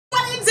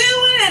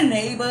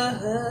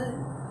neighborhood.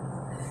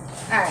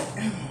 Alright.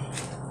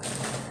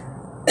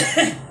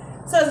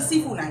 So it's a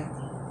seafood night.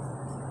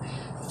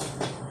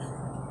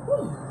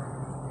 Whew.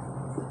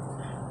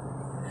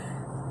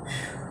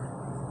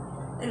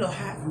 It's a little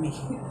hot for me.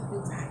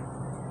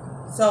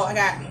 So I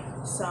got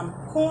some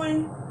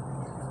corn,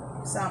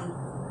 some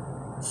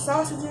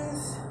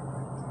sausages,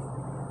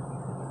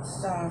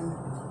 some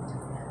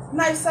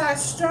nice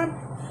sized shrimp,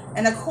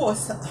 and of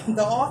course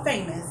the all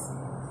famous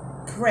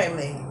crab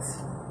legs.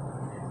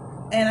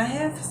 And I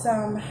have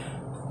some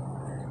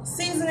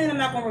seasoning. I'm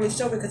not gonna really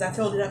show it because I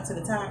filled it up to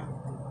the top.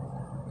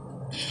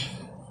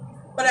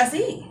 But that's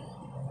it.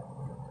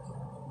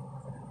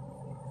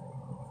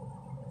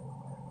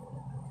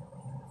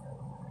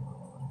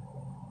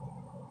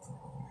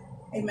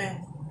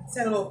 Amen.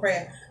 Said a little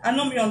prayer. I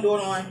normally don't do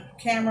it on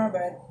camera,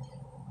 but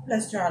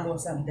let's try a little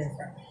something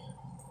different.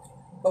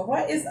 But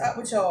what is up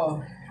with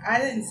y'all? I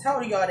didn't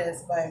tell y'all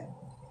this, but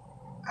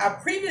I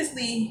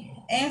previously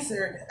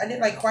answered. I did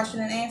like question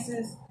and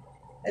answers.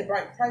 It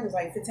probably was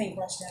like 15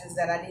 questions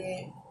that I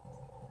did.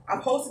 I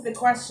posted the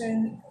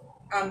question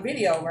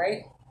video,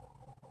 right?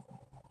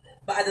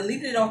 But I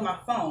deleted it off my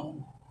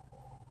phone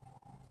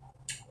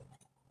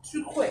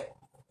too quick.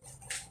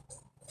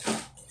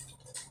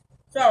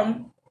 So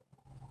I'm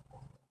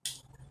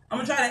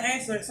gonna try to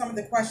answer some of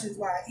the questions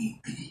while I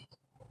eat.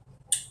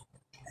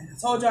 And I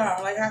told y'all I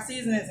don't like how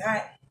seasoning is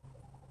hot.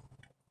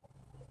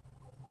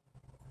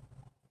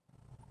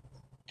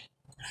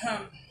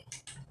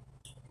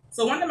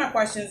 So one of my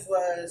questions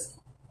was,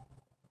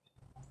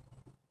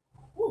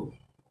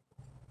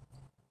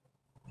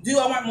 do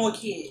I want more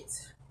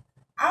kids?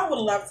 I would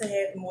love to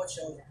have more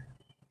children,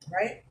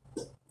 right?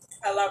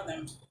 I love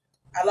them.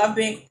 I love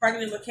being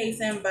pregnant with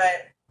Kason,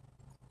 but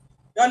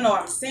y'all know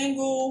I'm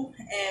single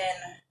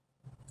and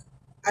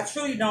I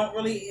truly don't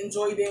really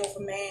enjoy being with a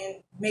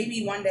man.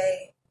 Maybe one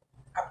day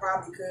I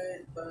probably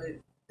could,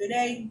 but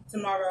today,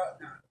 tomorrow,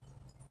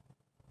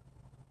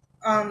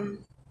 no.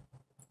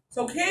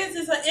 So kids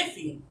is an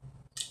iffy.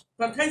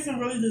 But Kason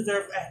really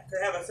deserves to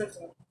have a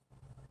sister.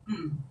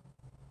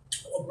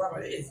 Oh,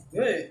 brother, it's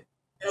good.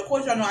 And of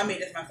course, y'all know I made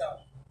this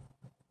myself.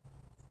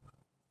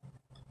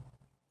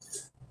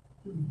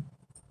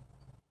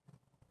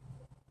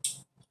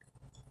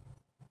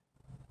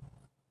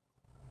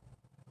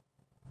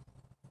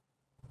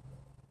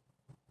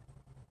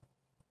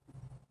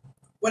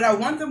 What I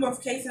want them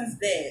with Kason's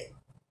dad,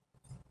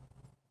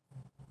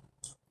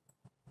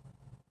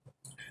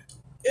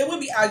 it would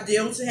be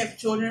ideal to have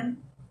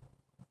children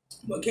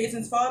with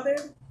Kason's father,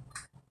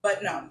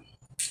 but no.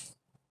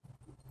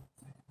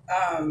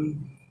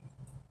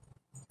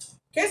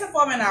 Kason's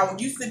father and I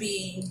used to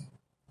be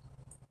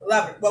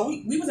lovers. Well,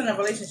 we was in a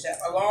relationship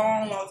a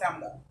long, long time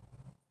ago.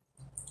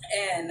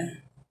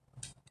 And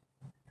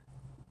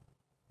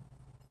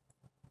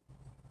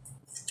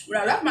when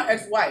I left my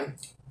ex-wife,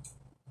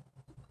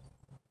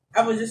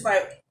 I was just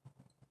like,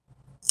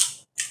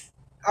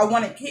 I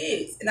wanted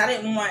kids. And I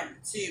didn't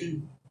want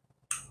to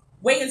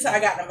wait until I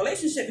got in a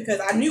relationship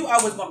because I knew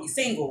I was going to be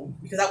single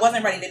because I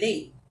wasn't ready to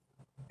date.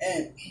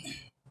 And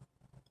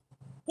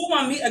who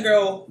want to meet a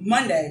girl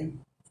Monday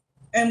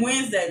and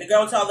Wednesday? The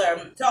girl tell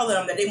them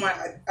that they want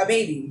a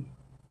baby.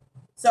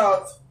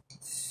 So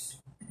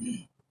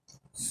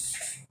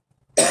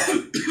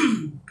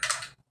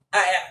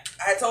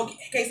I told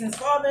Kason's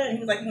father, and he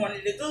was like, he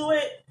wanted to do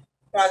it.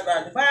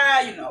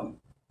 You know,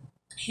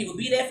 he would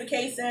be there for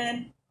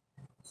Kason.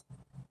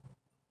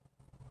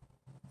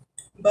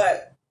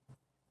 But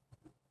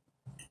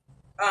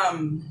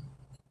I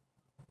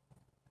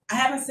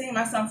haven't seen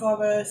my son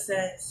father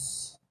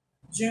since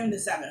June the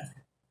 7th.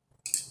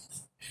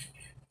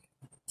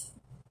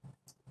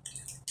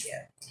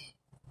 Yeah.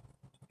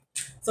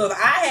 So if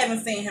I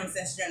haven't seen him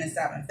since June the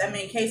 7th, that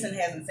means Kason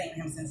hasn't seen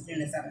him since June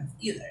the 7th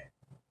either.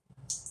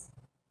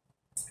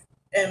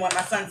 And when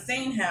my son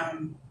seen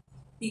him,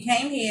 he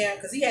came here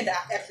because he had the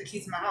extra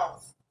keys to my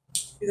house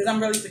because I'm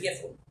really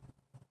forgetful.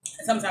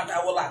 And sometimes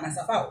I will lock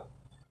myself out.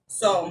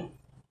 So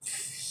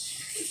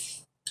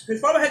his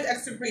father had the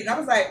extra key, and I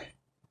was like,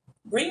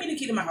 bring me the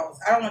key to my house.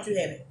 I don't want you to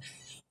have it.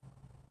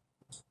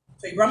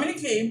 So he brought me the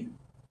key.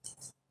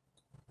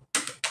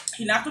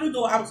 He knocked on the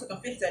door. I was cooking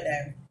fish that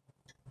day.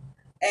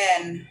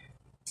 And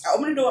I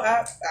opened the door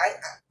up.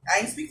 I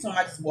didn't speak to him.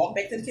 I just walked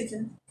back to the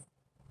kitchen.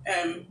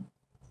 And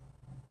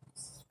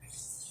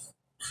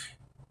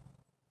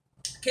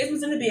Kason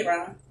was in the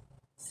bedroom.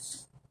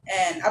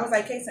 And I was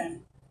like,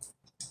 Kason,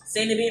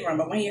 stay in the bedroom.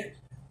 But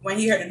when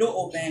he heard the door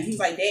open, he was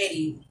like,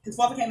 Daddy. His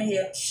father came in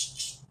here.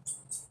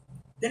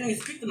 Then he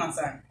speak to my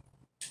son.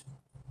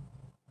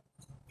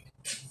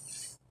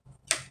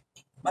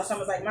 My son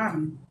was like,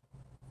 Mommy,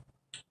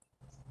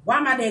 why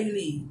my daddy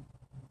leave?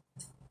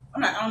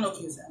 I'm like, I don't know,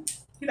 Kason.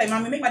 He's like,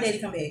 Mommy, make my daddy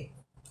come back.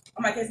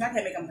 I'm like, Kason, I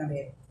can't make him come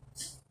back.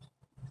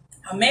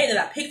 I'm mad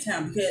that I picked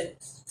him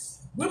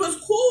because we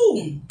was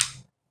cool.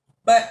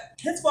 But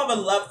his father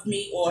loved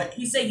me, or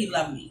he said he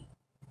loved me.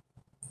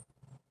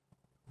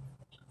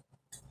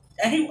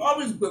 And he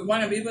always would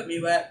want to be with me,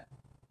 but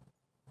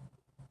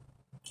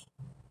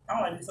I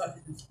don't like these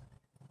sausages.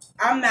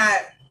 I'm not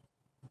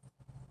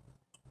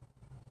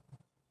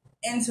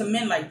into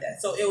men like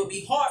that. So it would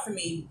be hard for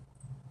me,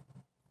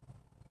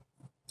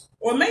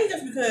 or maybe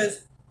just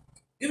because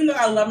even though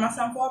I love my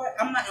son father,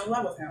 I'm not in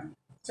love with him.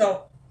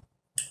 So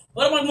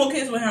what I want more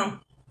kids with him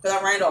because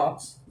I ran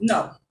off.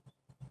 No.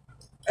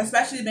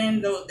 Especially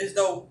being as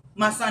though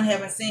my son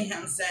haven't seen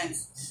him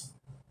since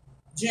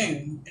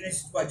June. And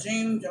it's what,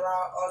 June, July,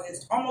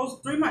 August,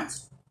 almost 3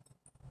 months.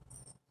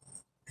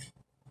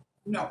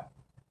 No.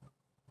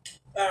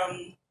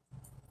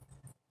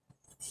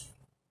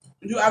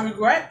 Do I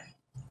regret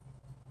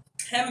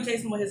having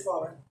Jason with his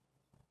father?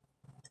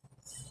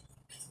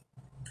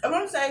 I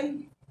want to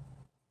say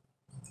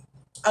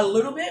a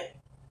little bit,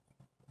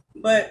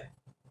 but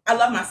I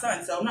love my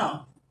son, so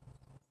no.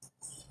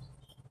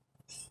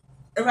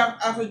 If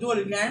I could do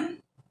it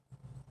again,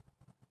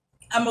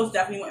 I most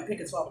definitely wouldn't pick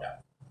his father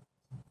up.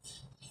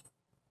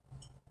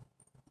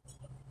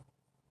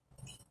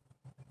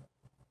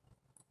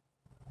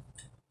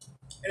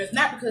 And it's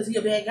not because he's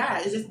a bad guy.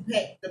 It's just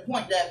the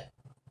point that,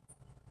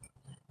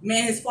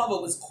 man, his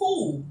father was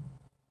cool.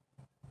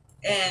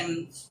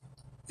 And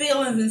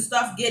feelings and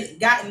stuff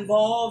got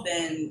involved.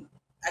 And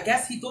I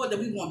guess he thought that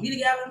we were going to be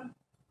together.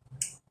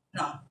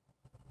 No.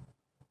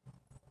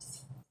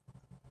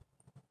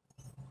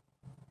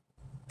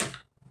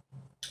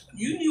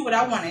 You knew what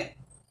I wanted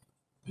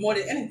more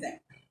than anything,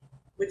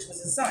 which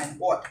was a son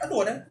or a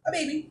daughter, a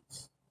baby.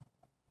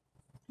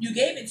 You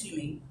gave it to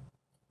me.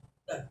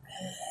 But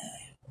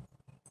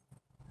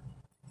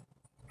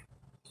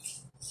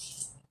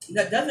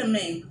that doesn't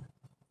mean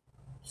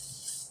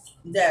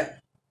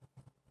that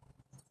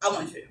I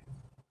want you.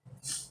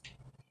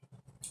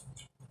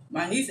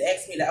 My niece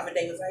asked me the other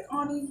day, was like,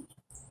 Auntie,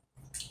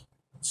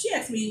 she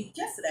asked me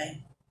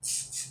yesterday,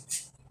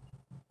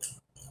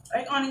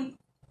 like, Auntie,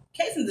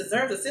 Kason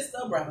deserves a sister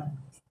or brother.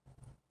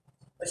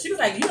 But she was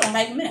like, you don't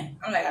like men.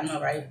 I'm like, I know,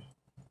 right?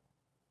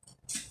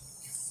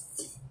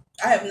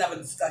 I have never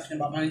discussion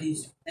about my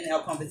niece in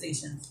our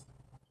conversations.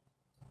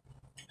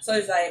 So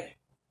it's like,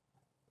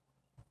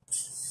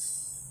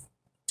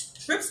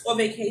 trips or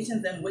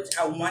vacations in which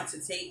I want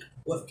to take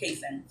with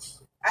Kason.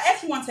 I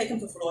actually want to take him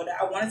to Florida.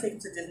 I want to take him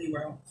to Disney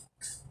World.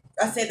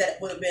 I said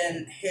that would have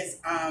been his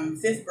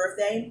 5th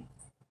birthday.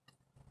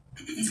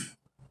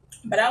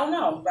 But I don't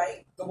know.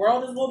 Like, the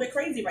world is a little bit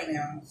crazy right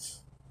now.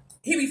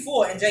 He'll be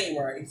 4 in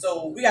January.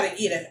 So we got to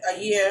get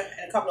a year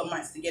and a couple of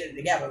months to get it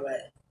together.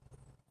 But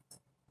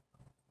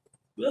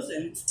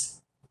listen.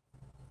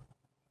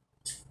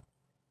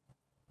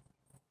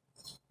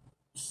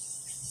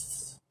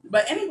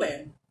 But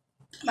anyway,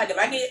 like if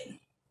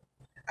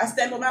I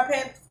stamp on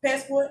my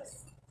passport,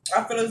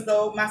 I feel as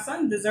though my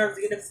son deserves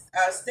to get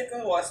a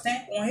sticker or a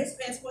stamp on his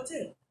passport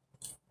too.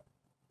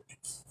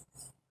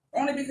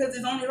 Only because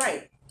it's only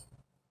right.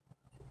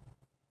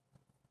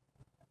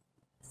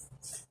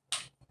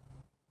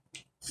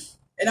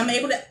 And I'm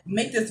able to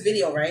make this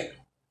video, right?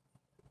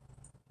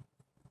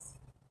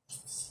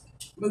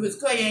 Because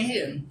Clay ain't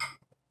here.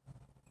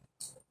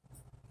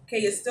 Kay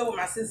is still with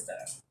my sister.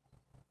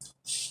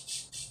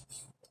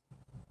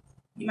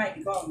 You might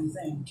be calling me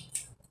saying.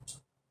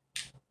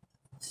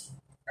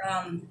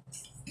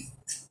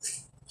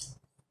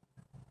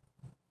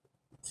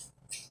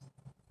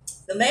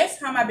 The last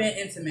time I've been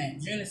intimate,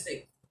 June the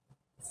 6th.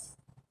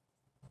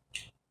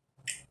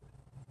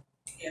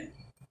 Yeah.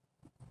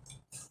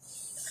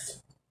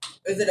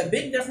 Is it a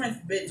big difference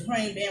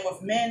between being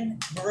with men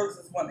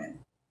versus women?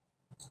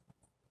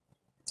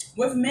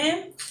 With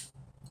men,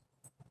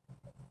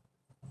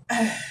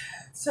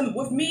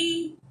 with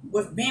me,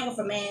 with being with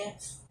a man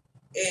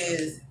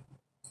is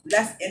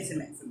less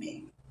intimate for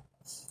me.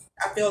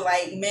 I feel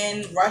like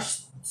men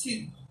rush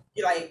to,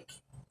 like,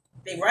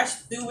 they rush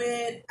through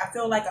it. I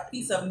feel like a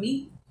piece of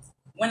meat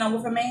when I'm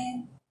with a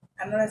man.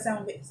 I know that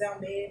sound bad,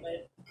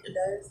 but it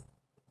does.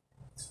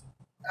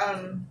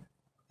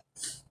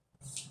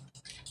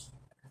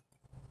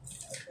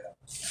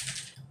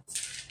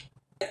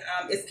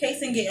 Is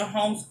Kason getting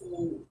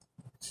homeschooled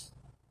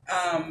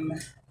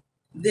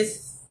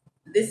this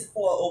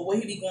fall, or will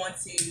he be going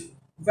to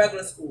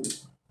regular school?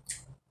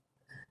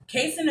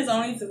 Kason is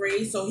only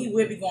 3, so he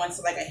will be going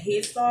to like a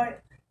Head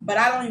Start, but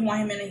I don't even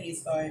want him in a Head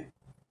Start.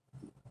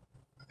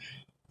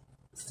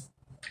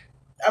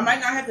 I might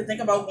not have to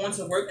think about going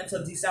to work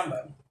until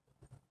December.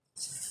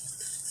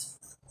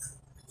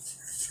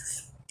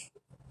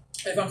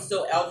 If I'm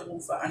still eligible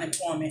for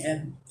unemployment,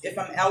 and if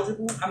I'm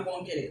eligible, I'm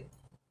going to get it.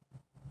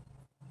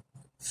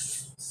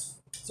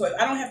 So if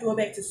I don't have to go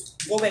back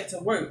to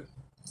work,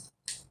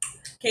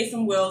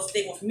 Kason will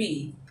stay with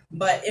me.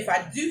 But if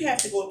I do have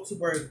to go to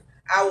work,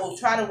 I will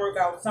try to work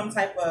out some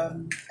type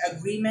of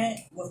agreement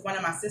with one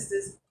of my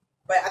sisters.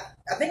 But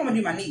I think I'm going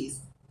to do my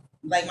niece.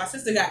 Like, my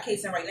sister got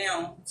Kason right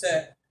now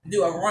to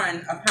do a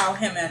run of how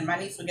him and my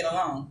niece will get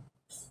along.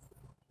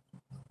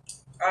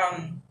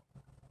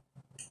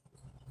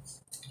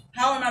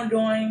 How am I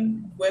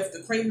doing with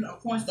the craving of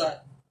cornstarch?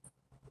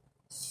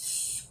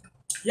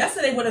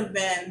 Yesterday would have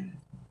been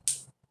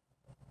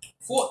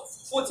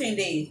 14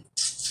 days.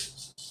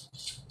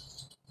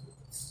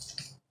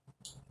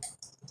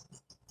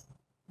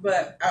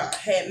 But I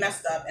had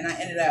messed up and I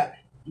ended up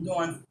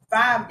doing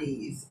 5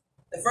 days.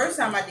 The first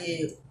time I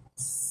did,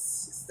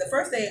 the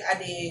first day I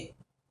did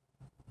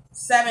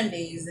 7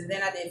 days, and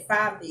then I did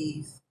 5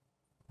 days.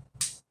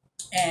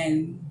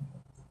 And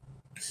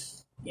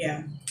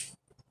yeah,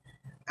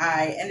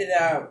 I ended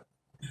up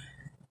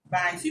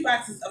buying 2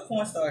 boxes of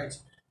cornstarch,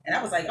 and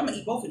I was like, I'm gonna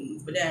eat both of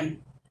these. But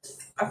then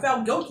I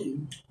felt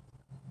guilty.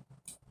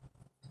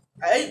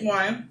 I ate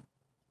one,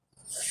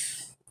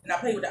 and I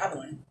played with the other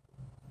one.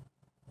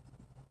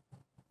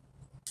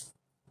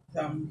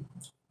 So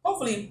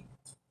hopefully,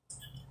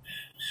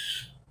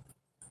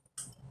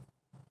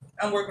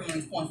 I'm working on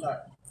this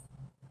cornstarch.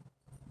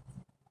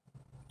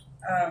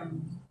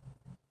 Um,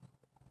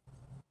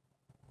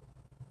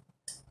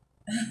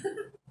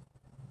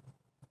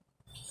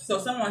 so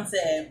someone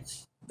said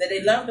that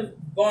they love the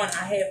bond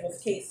I have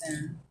with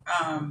Kason.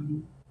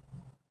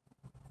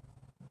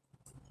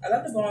 I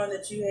love the bond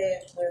that you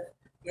have with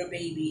your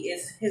baby.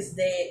 Is his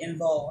dad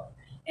involved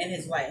in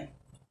his life?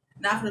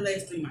 Not for the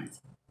last 3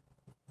 months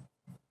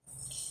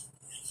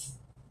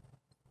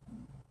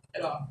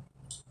at all.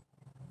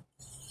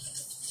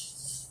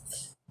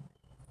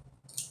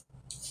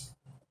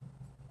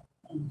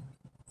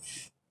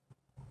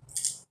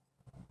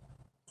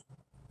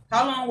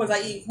 How long was I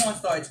eating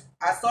cornstarch?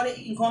 I started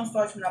eating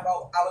cornstarch when I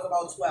was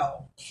about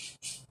 12,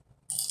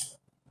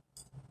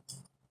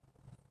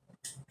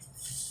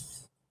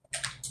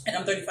 and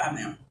I'm 35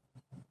 now.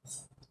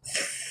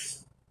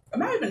 I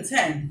might have been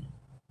 10.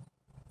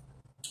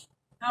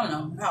 I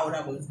don't know how old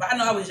I was, but I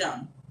know I was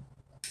young.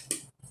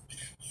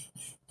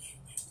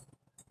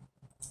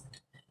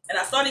 And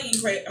I started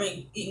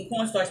eating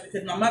cornstarch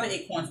because my mother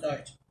ate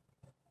cornstarch.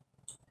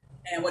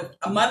 And what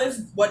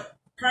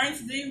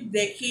parents do,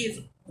 their kids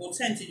will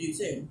tend to do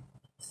too.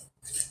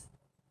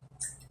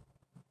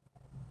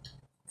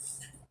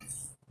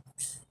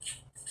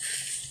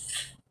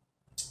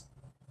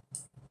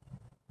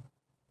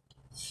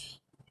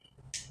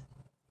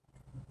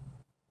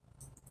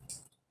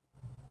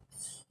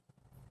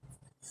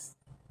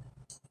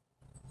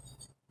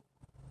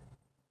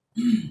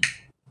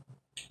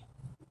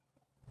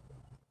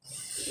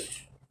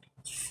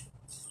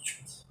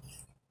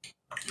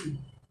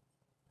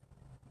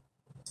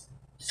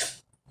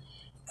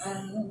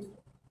 Um,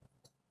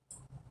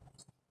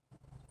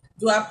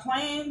 do I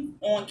plan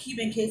on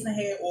keeping Kason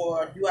hair,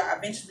 or do I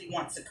eventually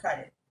want to cut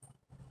it?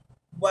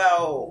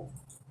 Well,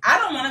 I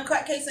don't want to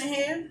cut Kason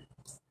hair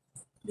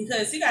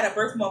because he got a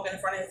birthmark in the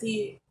front of his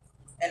head,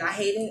 and I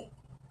hate it.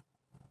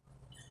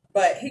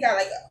 But he got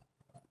like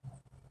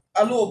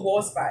a little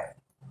bald spot,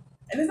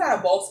 and it's not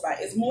a bald spot;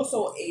 it's more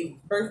so a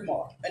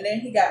birthmark. And then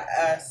he got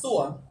a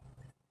sore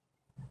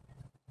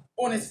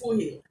on his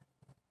forehead.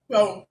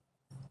 So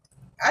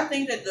I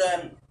think that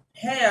the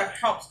hair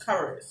helps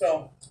cover it.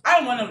 So I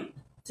don't want to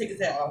take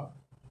his hair off.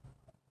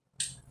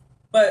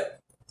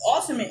 But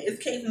ultimately,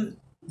 it's Casey's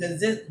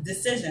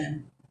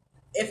decision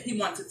if he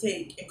wants to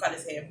take and cut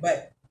his hair.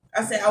 But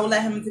I said I would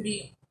let him to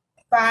be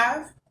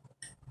 5.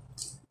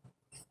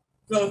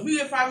 So if he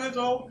is 5 years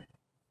old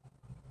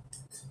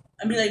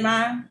and be like,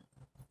 Mom,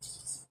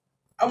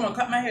 I want to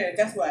cut my hair,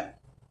 guess what?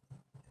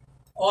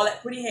 All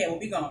that pretty hair will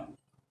be gone.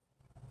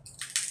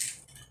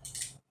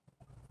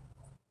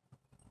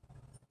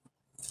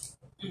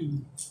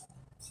 Mm.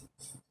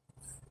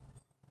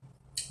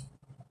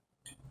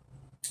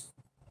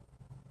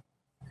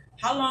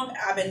 How long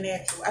I've been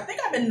natural? I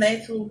think I've been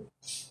natural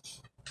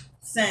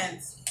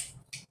since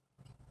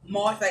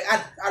March. Like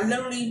I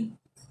literally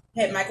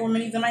had micro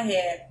minis in my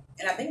hair,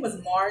 and I think it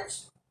was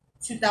March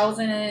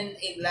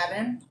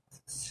 2011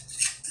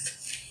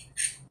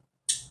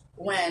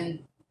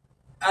 when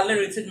I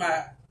literally took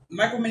my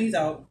micro minis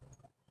out.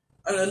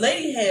 And the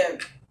lady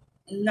had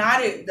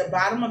knotted the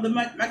bottom of the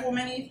micro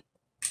minis,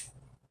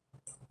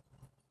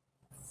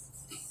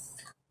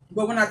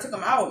 but when I took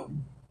them out,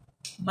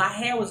 my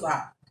hair was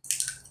locked.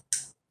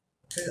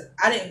 Cause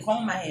I didn't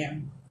comb my hair.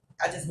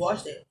 I just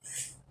washed it.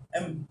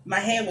 And my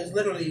hair was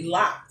literally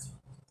locked.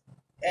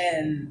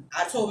 And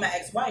I told my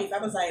ex-wife, I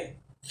was like,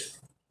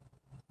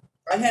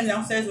 I came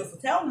downstairs with a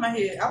towel in my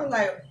head. I was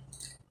like,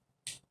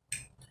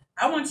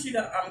 I want you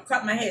to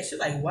cut my hair. She's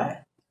like,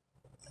 what?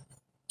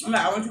 I'm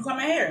like, I want you to cut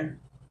my hair.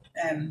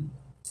 And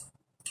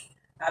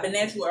I've been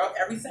natural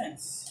ever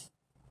since.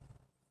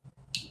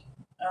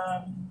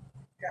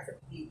 Got for the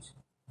beach.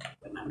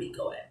 Where my meat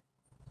go at?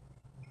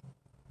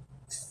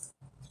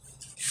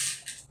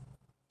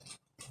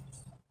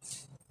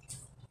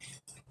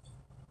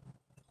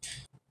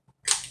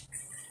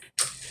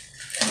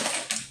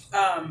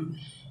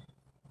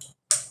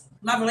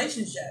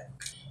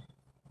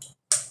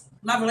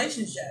 My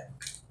relationship.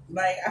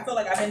 Like, I feel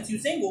like I've been too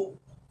single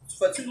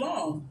for too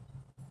long.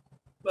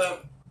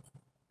 But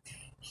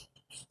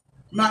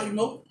my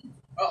emotions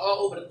are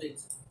all over the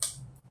place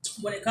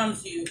when it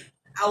comes to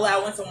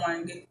allowing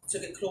someone to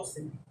get close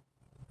to me.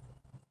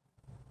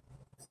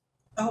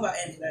 I hope I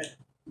answered that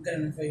good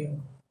enough for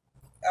you.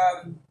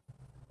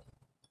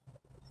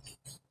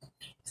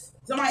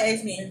 Somebody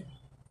asked me,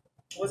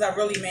 was I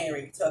really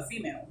married to a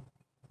female?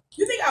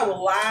 You think I would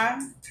lie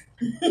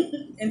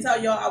and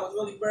tell y'all I was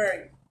really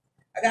married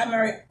I got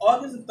married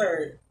August the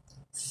 3rd,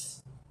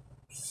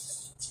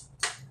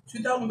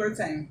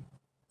 2013,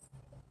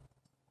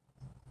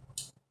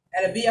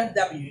 at a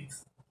BFW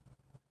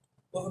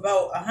with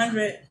about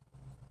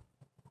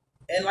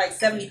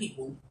 170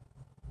 people.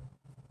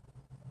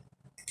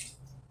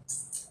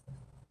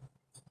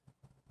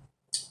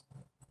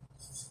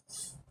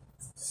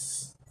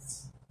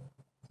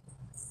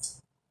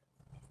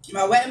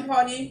 My wedding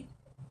party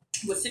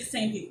was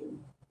 16 people.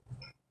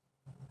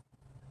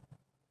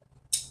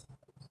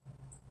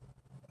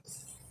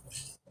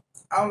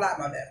 I don't lie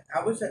about that.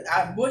 I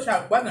wish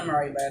I wasn't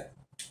married, but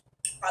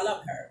I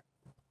love her.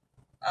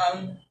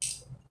 Um,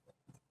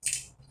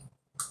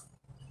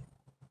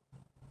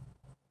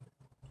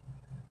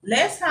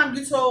 Last time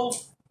you told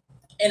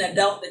an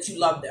adult that you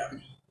loved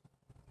them,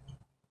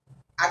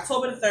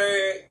 October the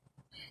 3rd,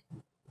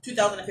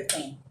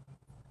 2015.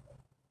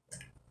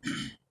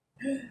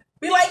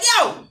 Be like,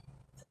 yo,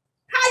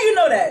 how you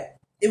know that?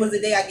 It was the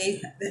last day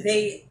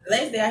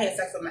I had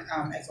sex with my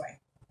ex-wife.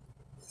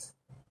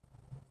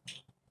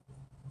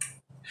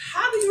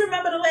 How do you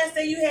remember the last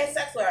day you had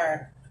sex with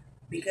her?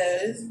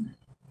 Because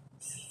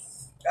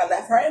I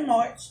left her in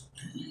March.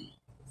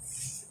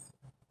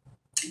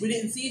 We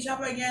didn't see each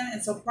other again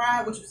until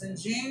Pride, which was in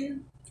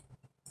June.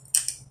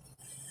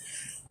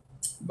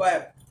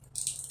 But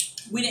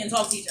we didn't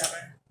talk to each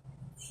other.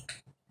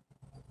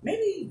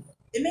 Maybe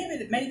in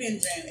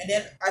June, and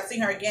then I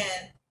seen her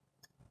again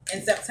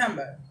in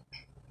September.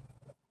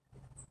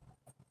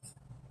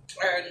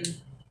 And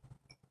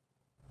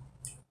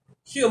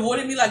she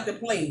avoided me like the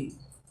plague.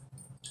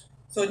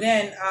 So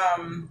then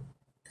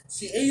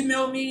she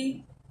emailed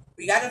me.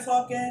 We got to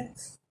talking,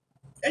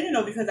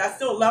 and because I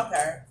still loved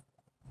her,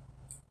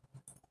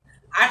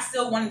 I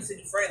still wanted to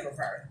be friends with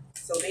her.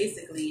 So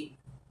basically,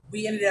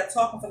 we ended up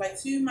talking for like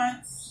 2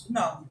 months.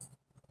 No,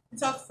 we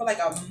talked for like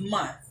a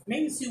month,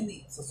 maybe 2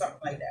 weeks or something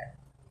like that.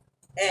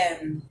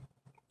 And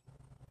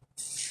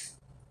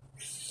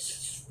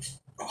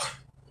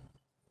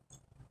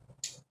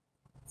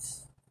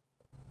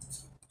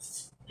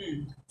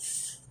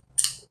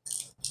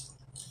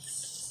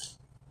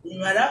we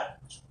met up,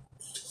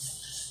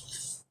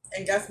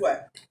 and guess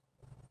what?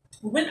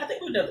 We went. I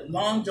think we did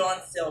Long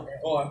John Silver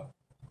or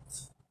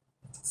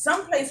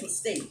some place with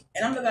steak.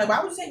 And I'm like,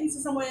 why would you take me to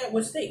somewhere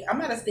with steak? I'm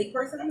not a steak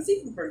person. I'm a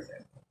seafood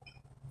person.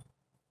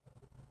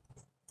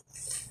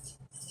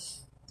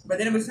 But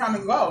then it was time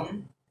to go,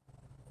 and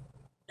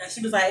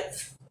she was like,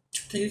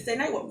 "Can you stay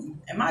night with me?"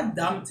 And my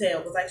dumb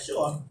tail was like,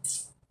 "Sure."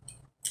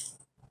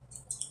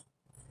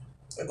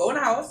 We go in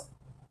the house,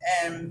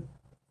 and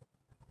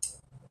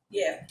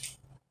yeah,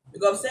 we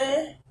go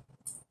upstairs.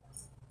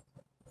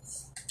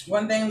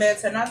 One thing led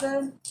to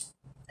another,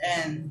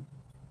 and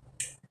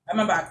I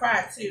remember I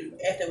cried too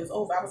after it was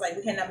over. I was like,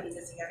 "We can never do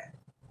this again."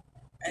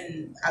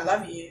 And I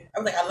love you. I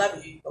was like, "I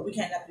love you, but we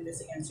can't never do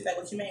this again." She's like,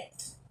 "What you mean?"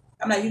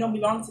 I'm like, "You don't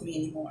belong to me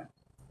anymore.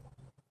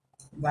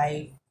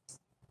 Like,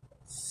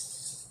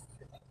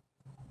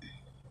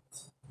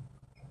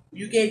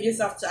 you gave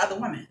yourself to other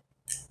women,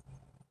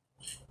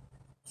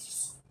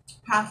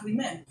 possibly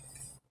men.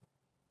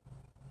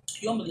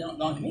 You don't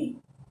belong to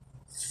me."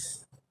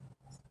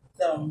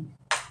 So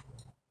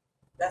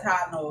that's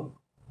how I know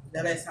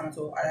the last time I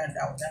told her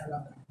that I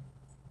love her.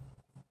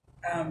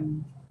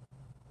 Um,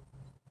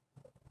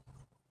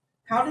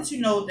 how did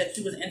you know that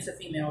you was into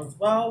females?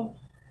 Well,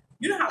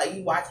 you know how like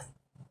you watch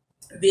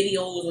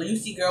videos or you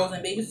see girls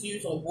in baby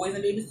suits or boys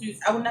in baby suits.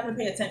 I would never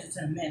pay attention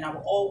to the men. I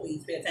would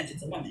always pay attention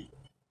to women.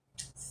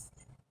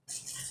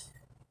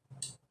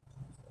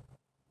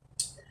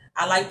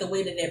 I like the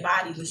way that their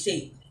body was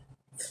shaped.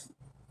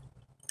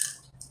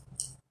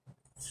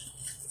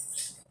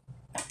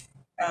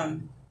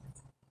 Um,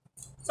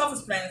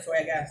 Self-explanatory,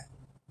 I guess.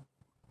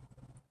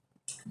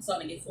 I'm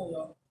starting to get full,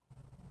 y'all.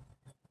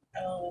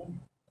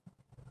 Um,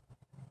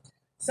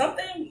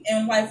 Something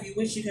in life you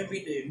wish you can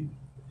redo.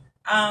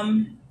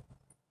 Um,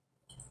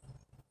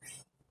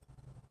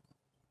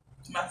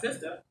 my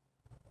sister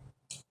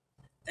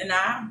and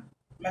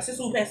my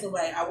sister who passed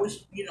away. I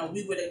wish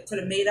we would have could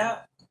have made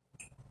up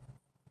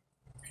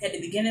at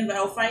the beginning of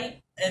our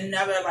fight and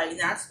never like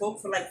not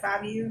spoke for like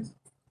 5 years.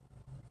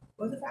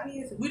 Was it 5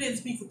 years? We didn't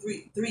speak for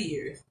 3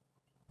 years,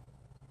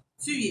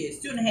 2 years,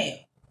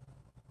 2.5,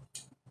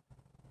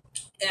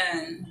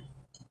 and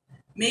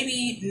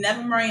maybe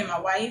never marrying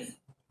my wife.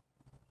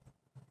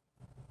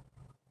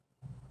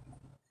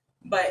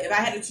 But if I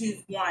had to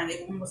choose one,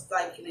 it would most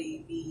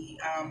likely be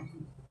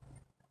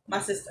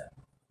my sister.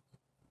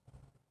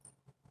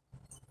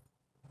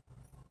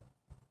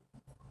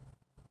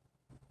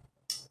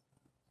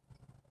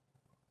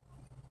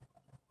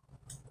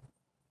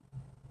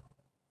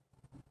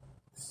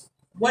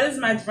 What is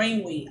my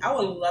dream weight? I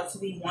would love to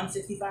be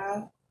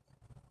 165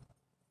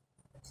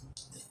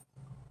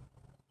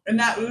 and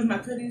not lose my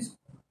titties.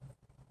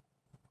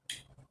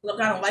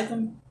 Look, I don't like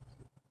them.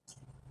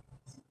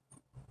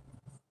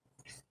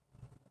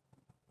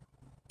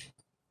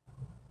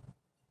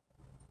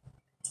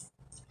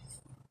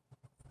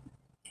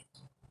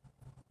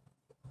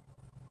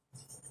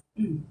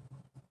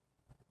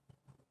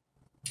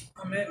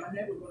 mad my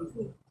neck was going to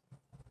food.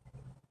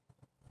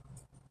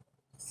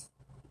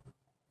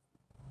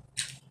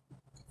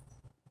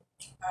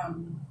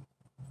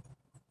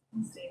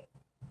 Let's see.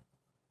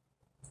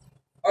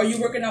 Are you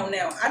working out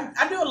now?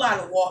 I do a lot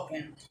of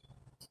walking.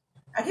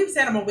 I keep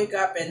saying I'm gonna wake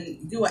up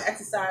and do an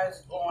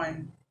exercise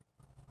on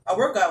a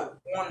workout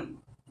on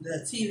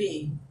the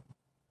TV.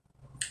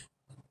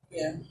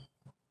 Yeah.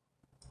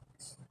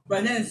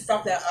 But then it's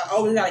stuff that I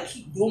always gotta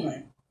keep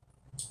doing.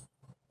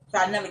 So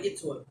I never get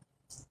to it.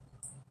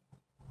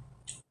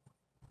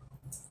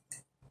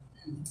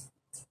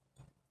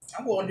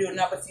 I'm gonna do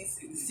another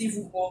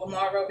seafood bowl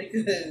tomorrow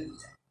because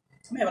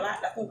I'm gonna have a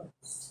lot left over.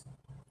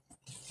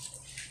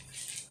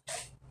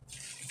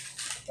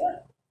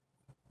 But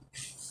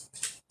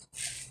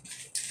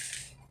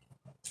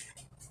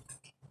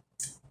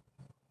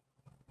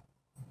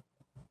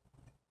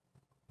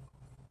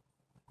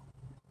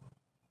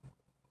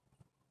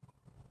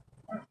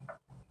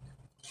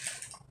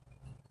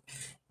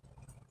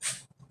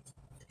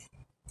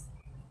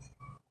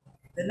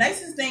the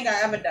nicest thing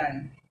I ever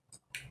done,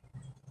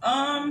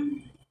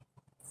 um,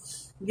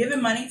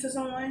 giving money to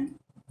someone,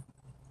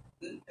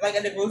 like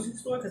at the grocery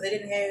store, because they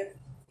didn't have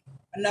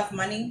enough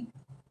money.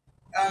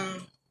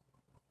 Um,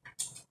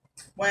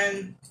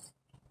 when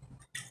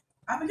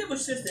I forget what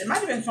sister, it might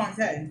have been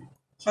Shantae.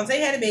 Shantae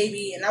had a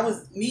baby, and I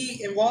was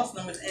me and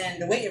Rosalind was in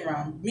the waiting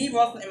room. Me,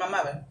 Rosalind, and my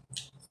mother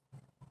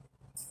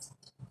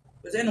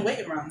was in the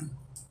waiting room.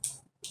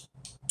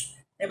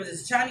 It was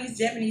this Chinese,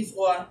 Japanese,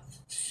 or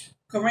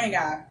Korean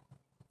guy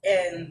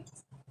in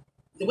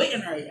the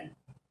waiting area.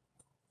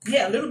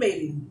 Yeah, a little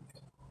baby.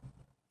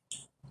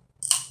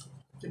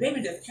 The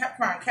baby just kept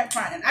crying,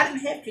 and I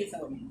didn't have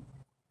Jason with me.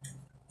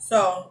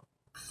 So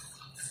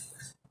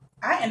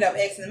I ended up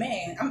asking the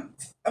man.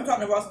 I'm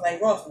talking to Rosalind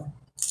like Rosalind.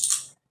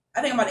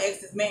 I think I'm about to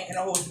ask this man, can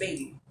I hold his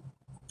baby?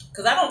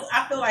 Cause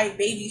I feel like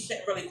babies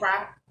shouldn't really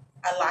cry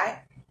a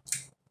lot.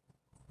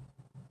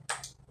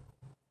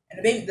 And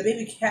the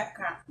baby kept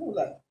crying. Ooh,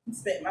 look, I'm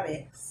spitting my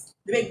bad.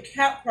 The baby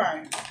kept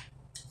crying.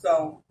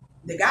 So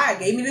the guy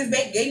gave me his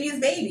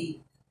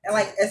baby. And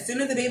like as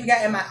soon as the baby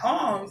got in my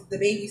arms, the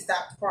baby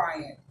stopped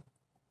crying.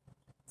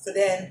 So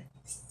then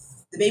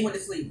the baby went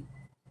to sleep.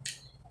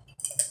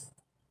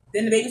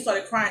 Then the baby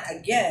started crying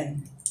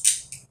again.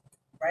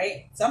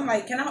 Right? So I'm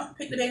like, can I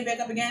pick the baby back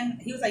up again?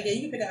 He was like, yeah,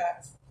 you can pick it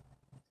up.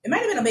 It might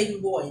have been a baby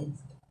boy.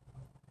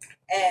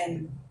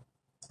 And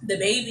the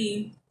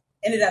baby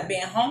ended up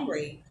being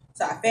hungry.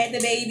 So I fed the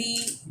baby.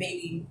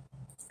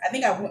 I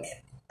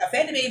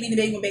fed the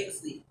baby went back to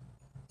sleep.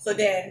 So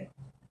then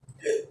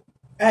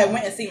I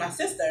went and see my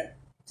sister.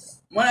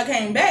 When I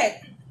came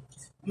back,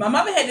 my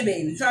mother had the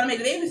baby, trying to make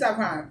the baby stop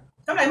crying.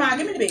 So I'm like, Mom,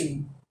 give me the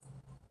baby.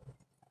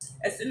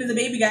 As soon as the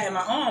baby got in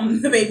my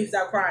arm, the baby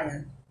stopped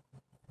crying.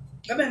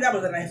 I think that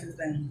was the nicest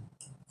thing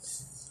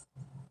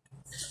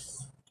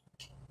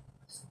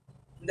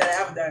that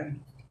I ever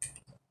done.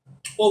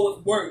 Or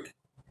with work.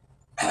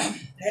 I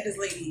had this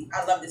lady,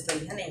 I love this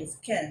lady. Her name was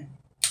Ken.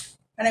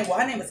 Her name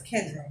was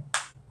Kendra.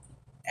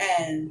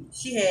 And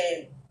she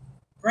had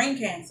brain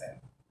cancer.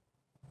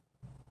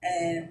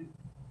 And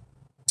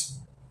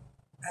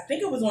I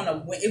think it was on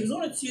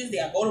a Tuesday.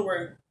 I go to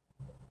work.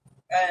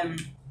 I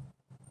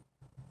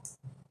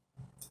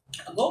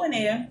go in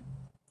there.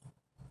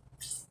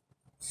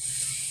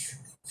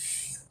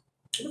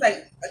 It was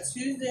like a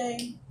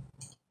Tuesday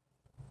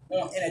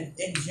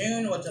in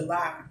June or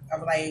July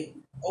of like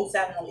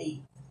 07,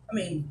 08. I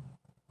mean,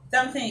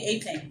 17,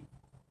 18.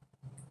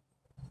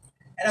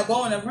 And I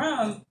go in the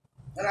room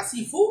and I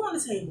see food on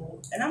the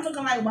table. And I'm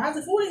looking like, why is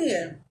the food in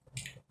here?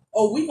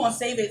 Oh, we gonna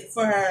save it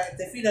for her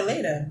to feed her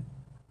later.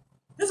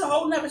 There's a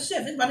whole nother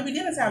shift. It's about to be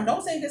dinner time.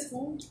 Don't save this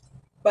food.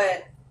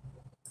 But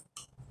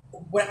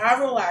when I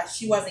realized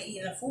she wasn't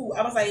eating the food,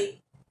 I was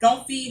like,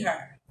 don't feed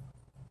her.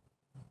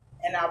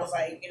 And I was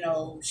like,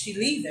 she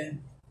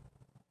leaving.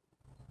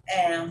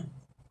 And,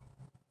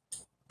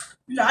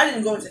 I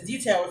didn't go into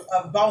details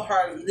about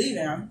her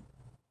leaving.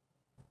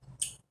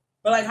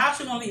 But, like, how's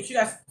she going to leave? She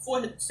got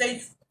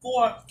stage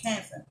 4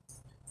 cancer,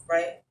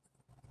 right?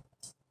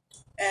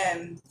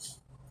 And,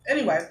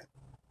 anyway,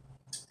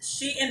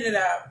 she ended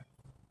up,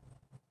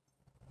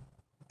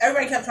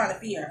 everybody kept trying to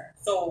feed her.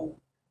 So,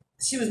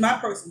 she was my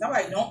person. I'm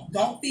like,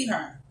 don't feed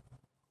her.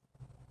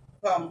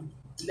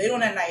 Later on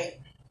that night,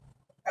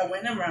 I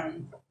went in the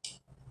room,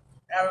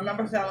 and I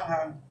remember telling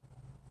her,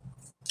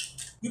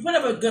 you put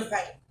up a good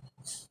fight,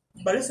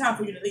 but it's time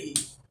for you to leave.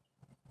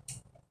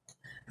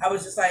 I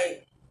was just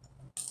like,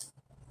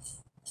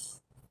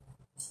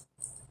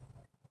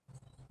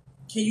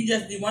 can you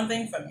just do one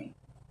thing for me?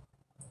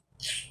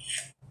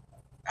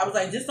 I was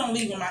like, just don't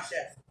leave with my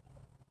chef.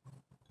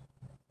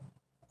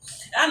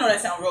 I know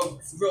that sounds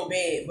real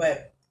bad,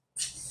 but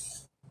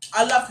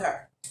I loved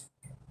her.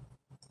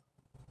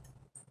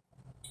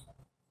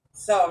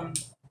 So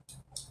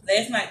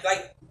last night,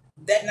 like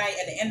that night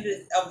at the end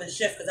of the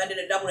shift, because I did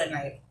a double that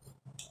night,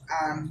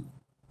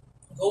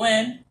 go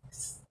in,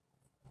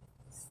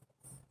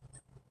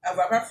 I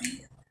rub her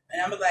feet,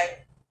 and I was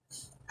like,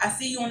 I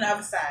see you on the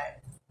other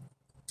side.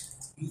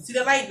 You see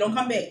the light? Don't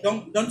come back.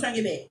 Don't turn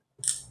your back.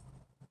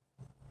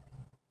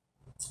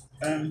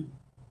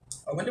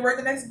 I went to work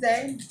the next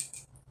day,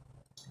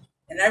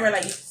 and they were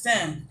like,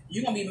 "Sam,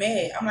 you gonna be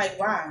mad?" I'm like,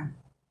 "Why?"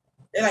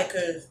 They're like,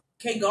 "Cause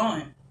Kate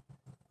gone.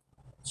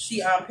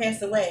 She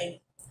passed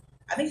away.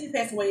 I think she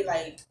passed away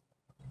like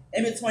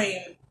in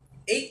between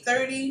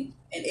 8:30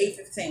 and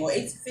 8:15, or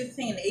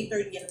 8:15 and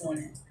 8:30 in the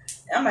morning."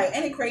 And I'm like,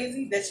 "Ain't it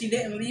crazy that she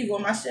didn't leave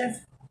on my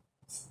shift?"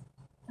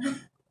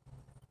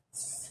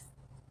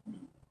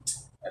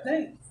 I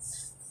think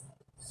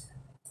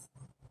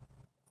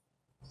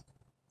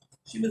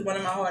she was one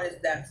of my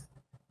hardest deaths.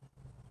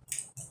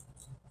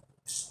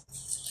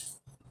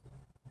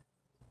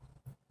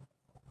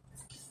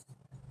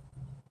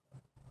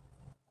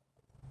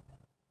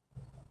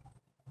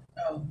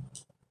 Oh,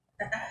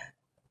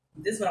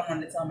 this is what I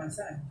wanted to tell my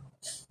son.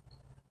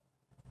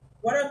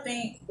 What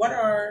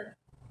are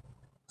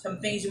some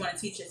things you want to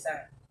teach your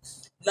son?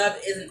 Love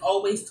isn't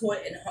always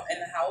taught in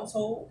the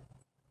household,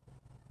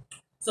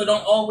 so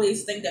don't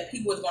always think that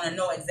people is going to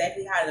know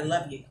exactly how to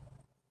love you.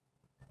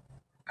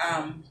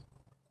 Um,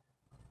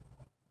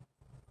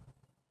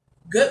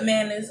 Good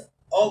manners.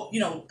 Oh,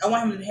 I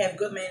want him to have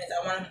good manners.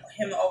 I want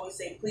him to always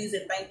say please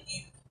and thank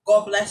you.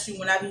 God bless you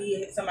whenever he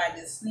hears somebody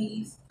just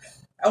sneeze.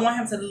 I want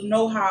him to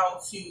know how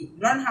to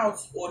learn how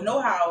to, or know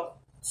how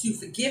to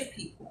forgive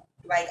people.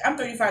 Like, I'm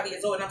 35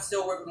 years old and I'm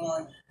still working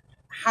on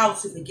how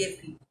to forgive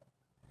people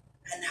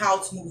and how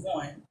to move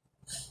on.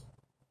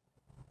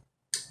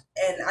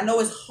 And I know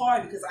it's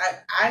hard because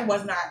I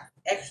was not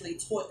actually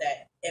taught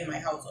that in my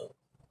household.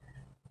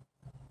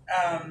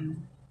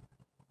 Um,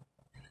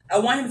 I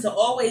want him to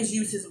always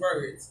use his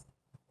words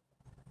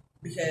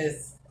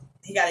because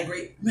he got a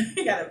great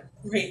he got a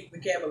great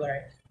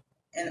vocabulary,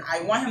 and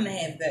I want him to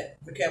have that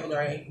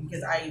vocabulary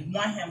because I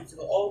want him to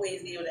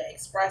always be able to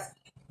express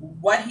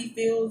what he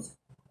feels,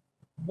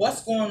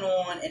 what's going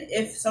on, and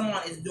if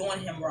someone is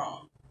doing him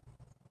wrong.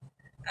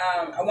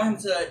 I want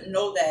him to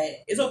know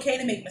that it's okay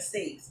to make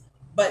mistakes,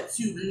 but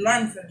to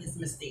learn from his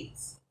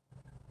mistakes.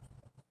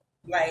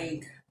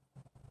 Like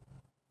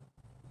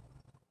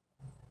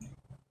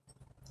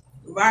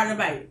riding a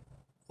bike,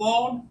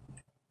 fall,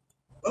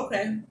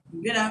 okay,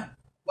 get up,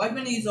 wipe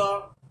your knees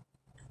off,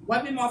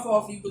 wipe your mouth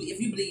off if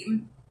you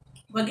bleeding,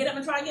 but get up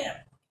and try again.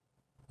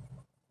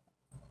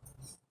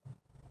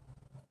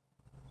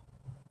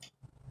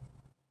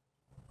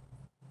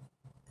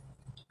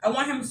 I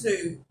want him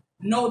to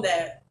know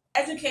that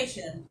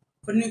education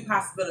for new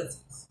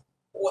possibilities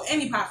or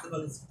any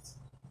possibilities.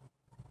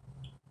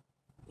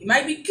 You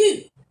might be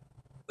cute,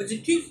 but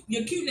your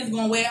cuteness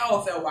gonna wear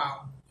off for a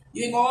while.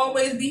 You ain't gonna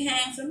always be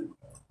handsome.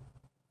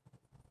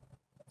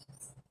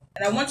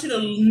 And I want you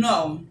to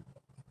know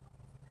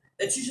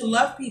that you should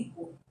love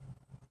people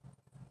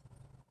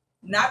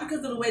not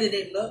because of the way that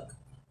they look,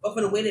 but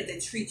for the way that they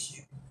treat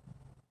you.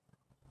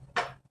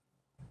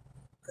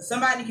 Because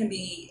somebody can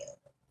be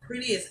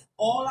pretty as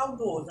all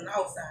outdoors and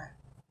outside,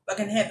 but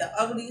can have the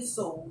ugliest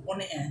soul on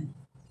the end.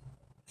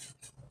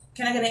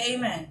 Can I get an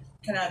amen?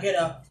 Can I get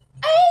a amen?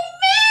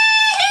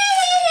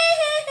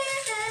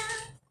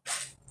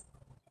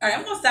 All right,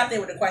 I'm gonna stop there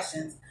with the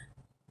questions.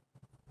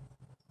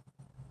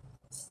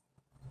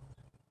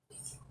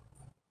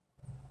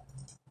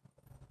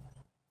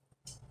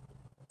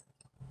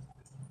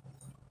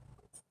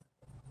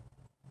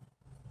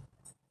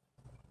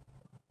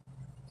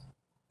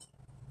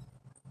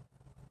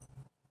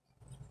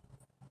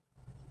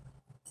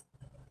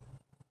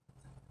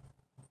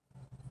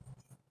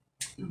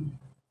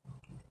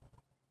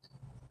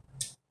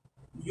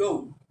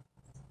 Yo,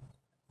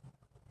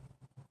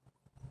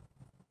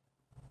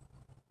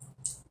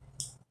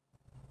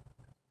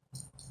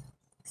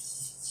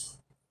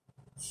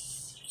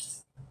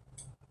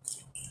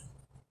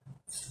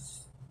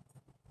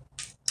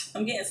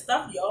 I'm getting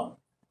stuff, y'all.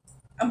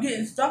 I'm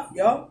getting stuff,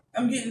 y'all.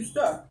 I'm getting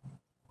stuff.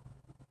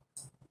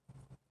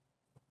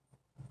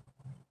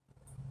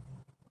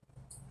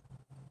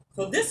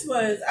 So this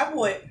was I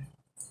bought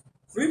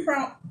 3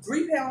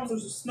 pounds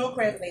of snow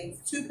crab legs,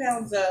 2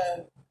 pounds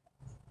of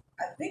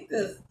I think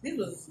these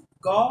was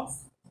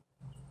golf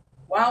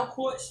wild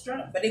caught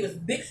shrimp, but it was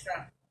big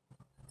shrimp.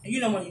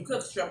 And when you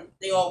cook shrimp,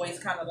 they always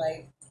kind of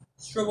like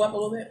shrivel up a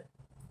little bit.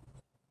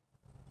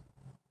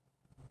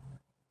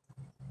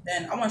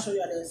 Then I want to show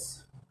y'all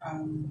this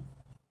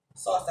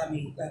sauce I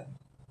made.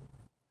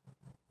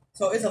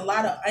 So it's a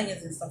lot of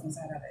onions and stuff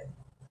inside of it.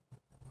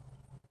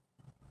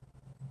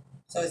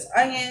 So it's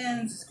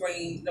onions, it's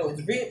green, no,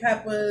 it's red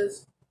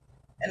peppers,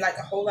 and like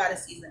a whole lot of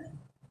seasoning.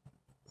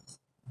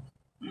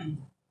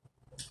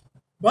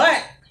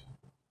 But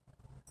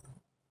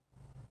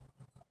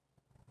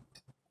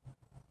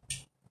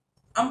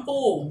I'm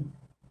full.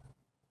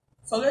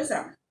 So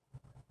listen,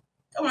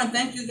 I want to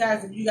thank you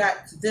guys if you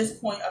got to this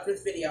point of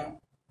this video.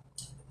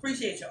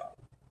 Appreciate y'all.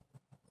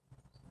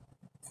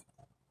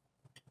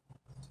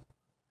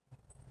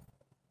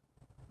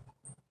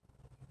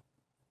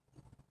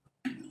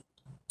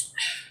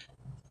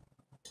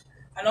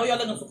 I know y'all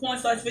looking for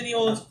cornstarch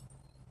videos,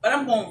 but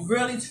I'm going to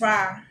really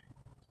try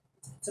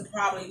to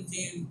probably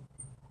do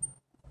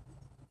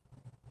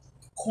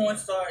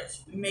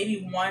cornstarch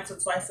maybe once or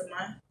twice a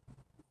month.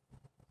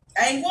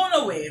 I ain't going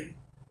nowhere.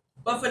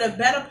 But for the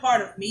better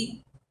part of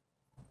me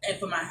and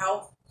for my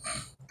health,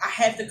 I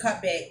have to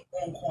cut back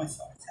on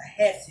cornstarch. I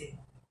have to.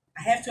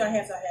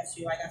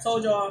 Like I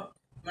told y'all,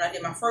 when I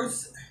did my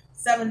first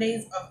 7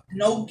 days of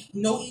no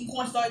eating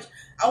cornstarch,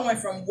 I went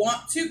from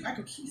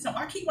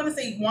I keep wanting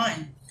to say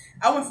one.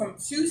 I went from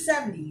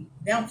 270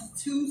 down to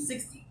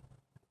 260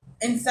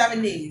 in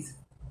 7 days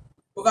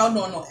without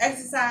doing no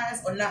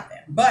exercise or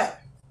nothing.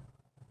 But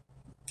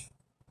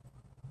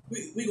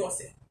we gonna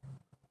see.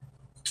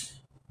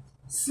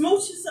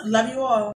 Smooches, love you all.